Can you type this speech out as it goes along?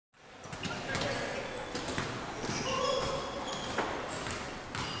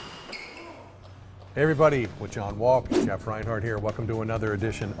Hey everybody, with John Walk, Jeff Reinhart here. Welcome to another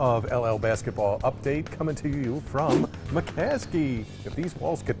edition of LL Basketball Update, coming to you from McCaskey. If these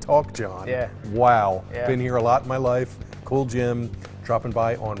walls could talk, John. Yeah. Wow. Yeah. Been here a lot in my life. Cool gym. Dropping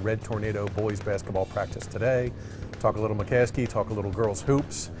by on Red Tornado boys basketball practice today. Talk a little McCaskey, talk a little girls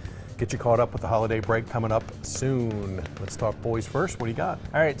hoops. Get you caught up with the holiday break coming up soon. Let's talk boys first. What do you got?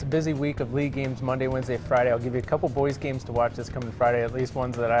 All right, it's a busy week of league games, Monday, Wednesday, Friday. I'll give you a couple boys games to watch this coming Friday, at least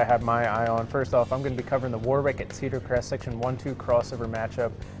ones that I have my eye on. First off, I'm going to be covering the Warwick at Cedar Crest Section 1-2 crossover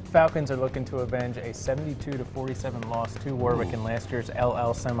matchup. Falcons are looking to avenge a 72-47 loss to Warwick in last year's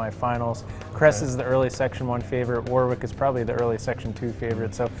LL semifinals. Crest is the early Section 1 favorite. Warwick is probably the early Section 2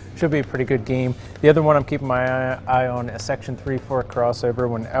 favorite, so should be a pretty good game. The other one I'm keeping my eye on is Section 3-4 crossover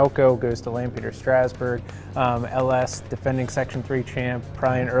when Elko goes to Lampeter-Strasburg. LS, defending Section 3 champ,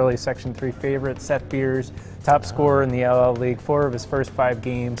 probably an early Section 3 favorite. Seth Beers, top scorer in the LL League, 4 of his first 5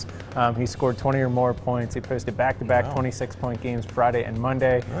 games. He scored 20 or more points. He posted back-to-back 26-point games Friday and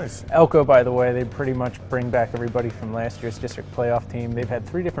Monday. Nice. Elko, by the way, they pretty much bring back everybody from last year's district playoff team. They've had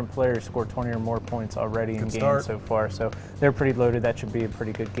 3 different players score 20 or more points already in games so far, so they're pretty loaded. That should be a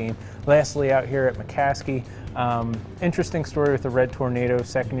pretty good game. Lastly, out here at McCaskey, interesting story with the Red Tornado.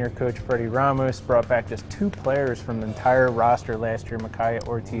 Second-year coach Freddy Ramos brought back just 2 players from the entire roster last year, Makai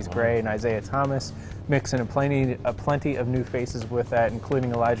Ortiz-Gray and Isaiah Thomas, mixing a plenty of new faces with that,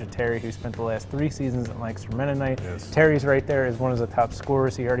 including Elijah Terry, who spent the last 3 seasons at Lancaster Mennonite. Yes. Terry's right there as one of the top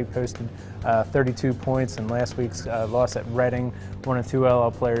scorers. He already posted 32 points in last week's loss at Reading. One of 2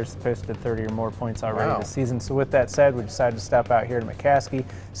 LL players posted 30 or more points already this season. So with that said, we decided to stop out here to McCaskey,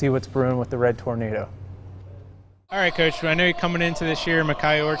 see what's brewing with the Red Tornado. All right, Coach, I know you're coming into this year,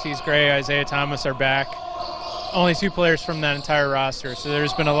 Makai Ortiz-Gray, Isaiah Thomas are back. Only 2 players from that entire roster, so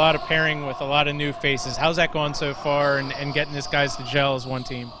there's been a lot of pairing with a lot of new faces. How's that going so far and getting these guys to gel as one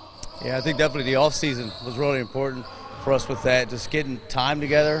team? Yeah, I think definitely the offseason was really important for us with that, just getting time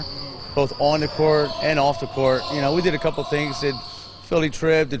together, both on the court and off the court. You know, we did a couple things, did Philly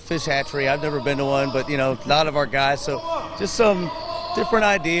trip, did fish hatchery. I've never been to one, but, you know, a lot of our guys. So just some different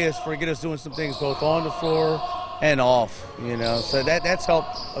ideas for get us doing some things both on the floor and off, you know. So that's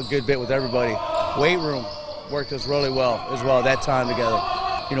helped a good bit with everybody. Weight room worked us really well as well, that time together.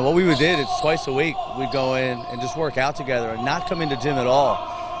 You know, what we did is twice a week we'd go in and just work out together and not come into gym at all.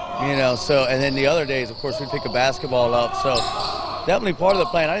 You know, so, and then the other days, of course, we'd pick a basketball up. So definitely part of the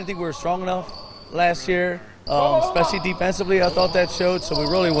plan. I didn't think we were strong enough last year, especially defensively. I thought that showed, so we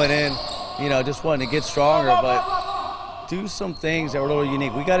really went in, you know, just wanting to get stronger, but do some things that were a little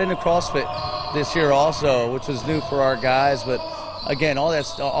unique. We got into CrossFit this year also, which was new for our guys, but again,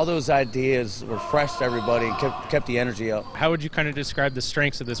 all those ideas were fresh to everybody and kept the energy up. How would you kind of describe the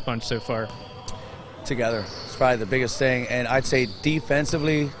strengths of this bunch so far? Together, it's probably the biggest thing, and I'd say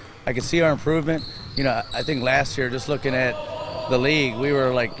defensively, I can see our improvement. You know, I think last year, just looking at the league, we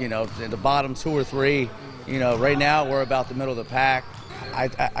were like, you know, in the bottom 2 or 3. You know, right now we're about the middle of the pack.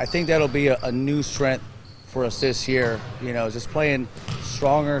 I think that'll be a new strength for us this year. You know, just playing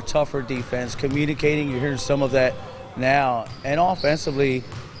stronger, tougher defense, communicating. You're hearing some of that now, and offensively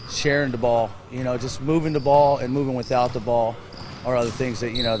sharing the ball, you know, just moving the ball and moving without the ball are other things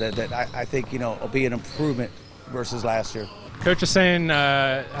that, you know, that I think, you know, will be an improvement versus last year. Coach is saying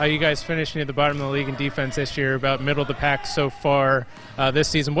how you guys finished near the bottom of the league in defense this year, about middle of the pack so far this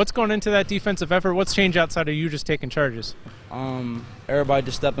season. What's going into that defensive effort? What's changed outside of you just taking charges? Everybody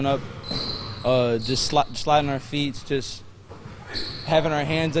just stepping up, just sliding our feet, just having our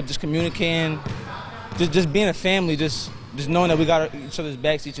hands up, just communicating, just being a family, just knowing that we got each other's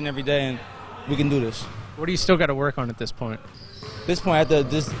backs each and every day, and we can do this. What do you still got to work on at this point? At this point, I have to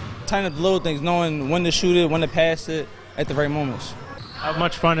just tighten up the little things, knowing when to shoot it, when to pass it at the right moments. How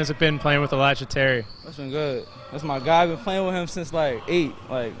much fun has it been playing with Elijah Terry? That's been good. That's my guy. I've been playing with him since like 8.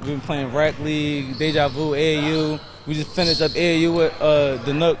 Like, we've been playing Rec League, Deja Vu, AAU. We just finished up AAU with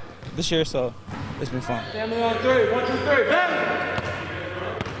the Nook this year, so it's been fun. Family on 3. 1, 2, 3. Family!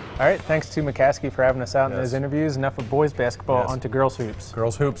 All right, thanks to McCaskey for having us out in those interviews. Enough of boys basketball, onto girls hoops.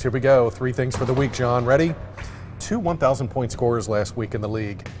 Girls hoops, here we go. 3 things for the week, John. Ready? 2 1,000-point scorers last week in the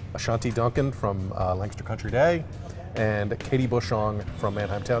league. Ashanti Duncan from Lancaster Country Day and Katie Bushong from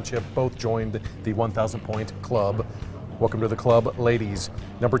Manheim Township both joined the 1,000-point club. Welcome to the club, ladies.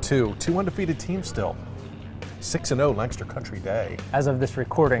 Number 2 undefeated teams still. 6-0 Lancaster Country Day. As of this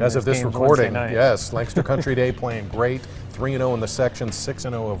recording. As of this recording, yes. Lancaster Country Day playing great. 3-0 in the section,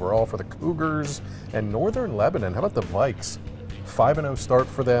 6-0 overall for the Cougars. And Northern Lebanon, how about the Vikes? 5-0 start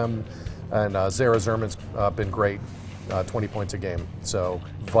for them. And Zara Zerman's been great, 20 points a game. So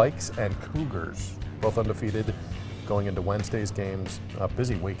Vikes and Cougars, both undefeated. going into Wednesday's games. A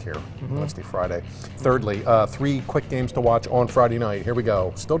busy week here, Wednesday, Friday. Thirdly, 3 quick games to watch on Friday night. Here we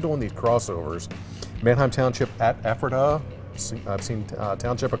go. Still doing these crossovers. Manheim Township at Ephrata. I've seen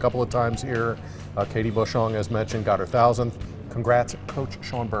Township a couple of times here. Katie Bushong, as mentioned, got her 1,000th. Congrats, Coach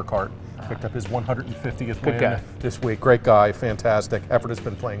Sean Burkhart. Picked up his 150th win this week. Great guy, fantastic. Ephrata's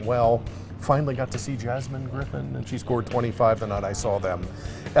been playing well. Finally got to see Jasmine Griffin, and she scored 25 the night I saw them.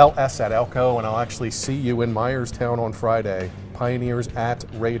 LS at Elko, and I'll actually see you in Myerstown on Friday. Pioneers at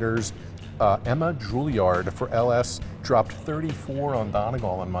Raiders. Emma Juilliard for LS dropped 34 on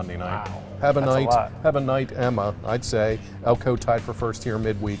Donegal on Monday night. Wow. Have a That's night, have a night, Emma, I'd say. Elko tied for first here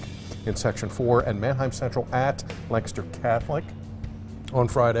midweek in Section 4, and Manheim Central at Lancaster Catholic. On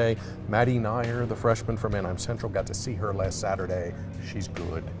Friday, Maddie Nyer, the freshman from Manheim Central, got to see her last Saturday. She's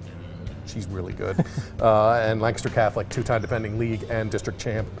good. She's really good. And Lancaster Catholic, 2-time defending league and district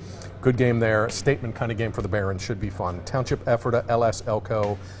champ. Good game there. Statement kind of game for the Barons. Should be fun. Township, Ephrata, LS,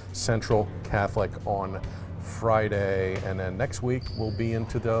 Elko, Central Catholic on Friday. And then next week, we'll be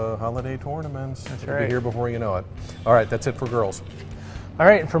into the holiday tournaments. We'll be here before you know it. All right, that's it for girls. All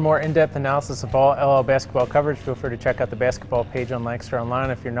right, and for more in-depth analysis of all LL basketball coverage, feel free to check out the basketball page on Lancaster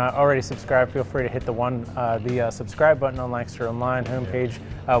Online. If you're not already subscribed, feel free to hit the subscribe button on Lancaster Online homepage.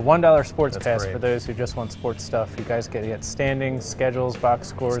 $1 sports pass for those who just want sports stuff. You guys get standings, schedules, box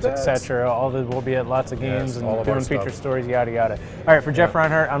scores, etc. We'll be at lots of games and doing feature stories, yada yada. All right, for Jeff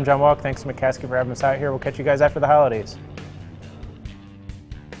Reinhart, I'm John Walk. Thanks to McCaskey for having us out here. We'll catch you guys after the holidays.